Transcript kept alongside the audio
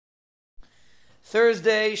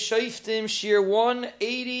Thursday, Shoftim, Shir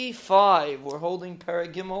 185. We're holding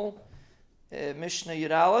Perek Gimel, Mishnah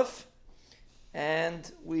Yud Aleph,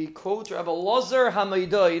 and we quote Rabbi Elazar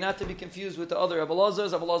Hamaydai, not to be confused with the other Rabbi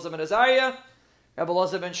Elazars, Rabbi Elazar ben Azariah, Rabbi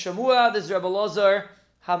Elazar ben Shamua. This is Rabbi Elazar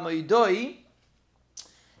Hamaydai,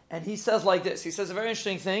 and he says like this. He says a very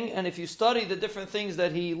interesting thing, and if you study the different things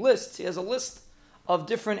that he lists, he has a list of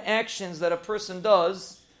different actions that a person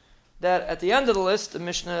does, that at the end of the list, the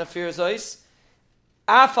Mishnah fears ice,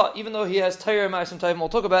 Afa, even though he has Torah Ma'asim Tovim, we'll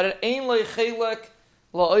talk about it. Ein lo chelek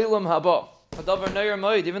la'olam haba. Hadavar neir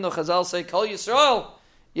moed. Even though Chazal say Kol Yisrael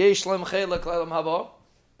yesh lem chelek la'olam haba,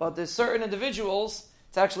 but there's certain individuals.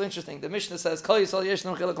 It's actually interesting. The Mishnah says Kol Yisrael yesh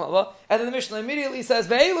lem chelek la'olam haba, and then the Mishnah immediately says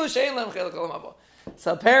Ve'elu she'en lem chelek la'olam haba.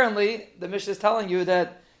 So apparently, the Mishnah is telling you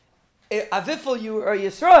that avifel you are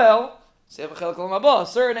Yisrael, so you have a chelek la'olam haba.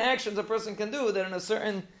 Certain actions a person can do that in a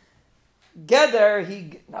certain Geder,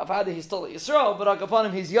 he's still a Yisrael, but upon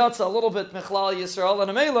him he's Yatza a little bit Mechlal Yisrael and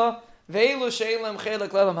Amela, Ve'elu she'elem chelek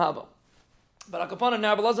le'olam haba. But upon him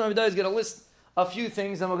now, Rabbi Elazar Hamaydai is going to list a few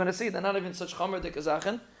things, and we're going to see they're not even such Chomer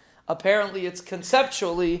Dikazachen. Apparently, it's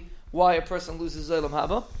conceptually why a person loses Olam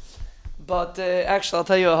haba. But actually, I'll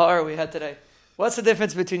tell you a horror we had today. What's the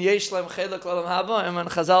difference between Yesh Lem chelek le'olam haba and when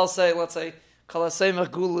Chazal say, let's say, Kol HaSeimach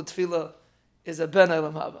Gula Tefillah is a ben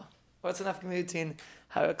Olam haba? What's enough community?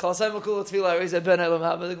 Kol HaSeimach Gula Tefillah is a ben Olam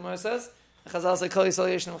haba. The Gemara says, Chazal say Kol Yisrael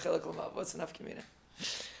Yesh Lem chelek le'olam haba. What's enough community?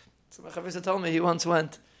 So my Chavisa told me he once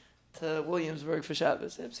went to Williamsburg for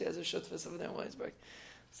Shabbos. He has a shutfus over there in Williamsburg.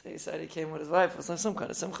 So he said he came with his wife. It was like some kind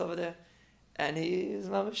of simcha over there, and he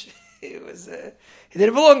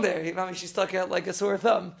didn't belong there. She stuck out like a sore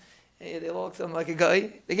thumb. They looked at him like a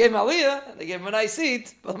guy. They gave him aliyah and they gave him a nice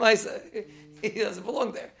seat, but he doesn't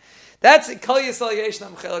belong there. That's Kol Yisrael Yesh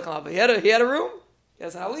Lem chelek le'olam haba. He had a room. He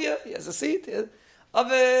has an aliyah. He has a seat. Of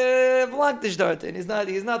a blank dort, and he's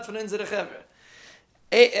not from Inzer Chevra.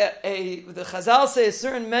 The Chazal say a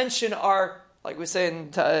certain mention are, like we say in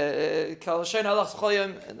Kal Hashem Halach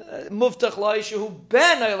Choyim, Muftach La'ishu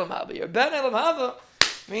Ben Olam Haba. You're Ben Olam Haba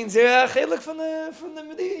means you're a chilek from the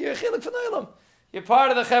Medina. You're a chilek from Olam. You're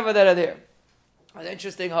part of the Chevra that are there. An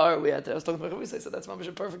interesting horror we had. I was talking to my Chavisa, so that's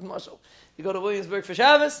a perfect mashal. You go to Williamsburg for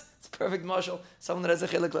Shabbos, it's a perfect mashal. Someone that has a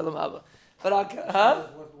chilek Olam Haba. But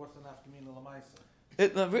what's the nafkamina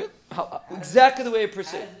l'maisa? Exactly the way it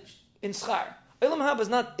proceeds in Schar. Olam Haba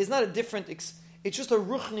is not a different. It's just a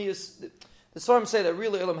ruchnius. The Svarim say that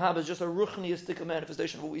really Olam Haba is just a ruchniistic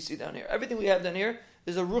manifestation of what we see down here. Everything we have down here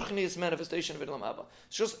is a ruchnius manifestation of Olam Haba.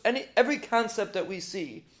 It's just every concept that we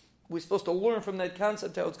see, we're supposed to learn from that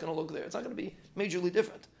concept how it's going to look there. It's not going to be majorly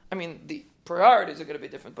different. I mean, the priorities are going to be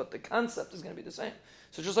different, but the concept is going to be the same.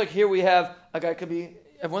 So just like here we have a guy could be,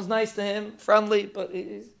 everyone's nice to him, friendly, but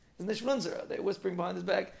he's nishmunzer. They're whispering behind his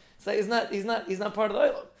back. So he's not part of the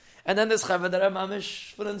Olam. And then this Chevra that are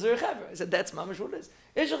mamish for the Chevra. I said, that's mamish what it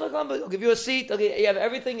is. I'll give you a seat. You have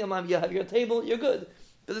everything. You have your table. You're good.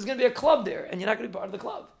 But there's going to be a club there, and you're not going to be part of the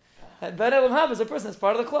club. And Ben Olam Haba is a person that's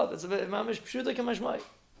part of the club. It's a mamish pshudik and mashmai.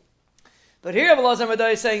 But here, Rabbi Elazar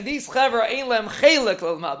Hamaydai is saying these Chevra ein lem chelek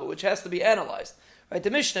le'olam haba, which has to be analyzed. Right? The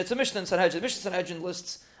Mishnah, it's a Mishnah in Sanhedrin. The Mishnah in Sanhedrin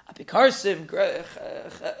lists apikarsim,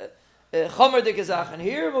 chomer dikazachen. And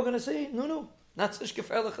here we're going to see, no, not such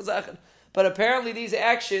gefährliche Zachen. But apparently these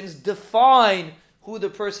actions define who the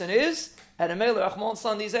person is, and Amele Rahman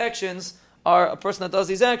San, these actions are, a person that does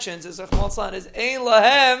these actions is Rahman San is Ein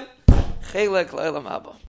Lahem Chelek Le'olam Haba.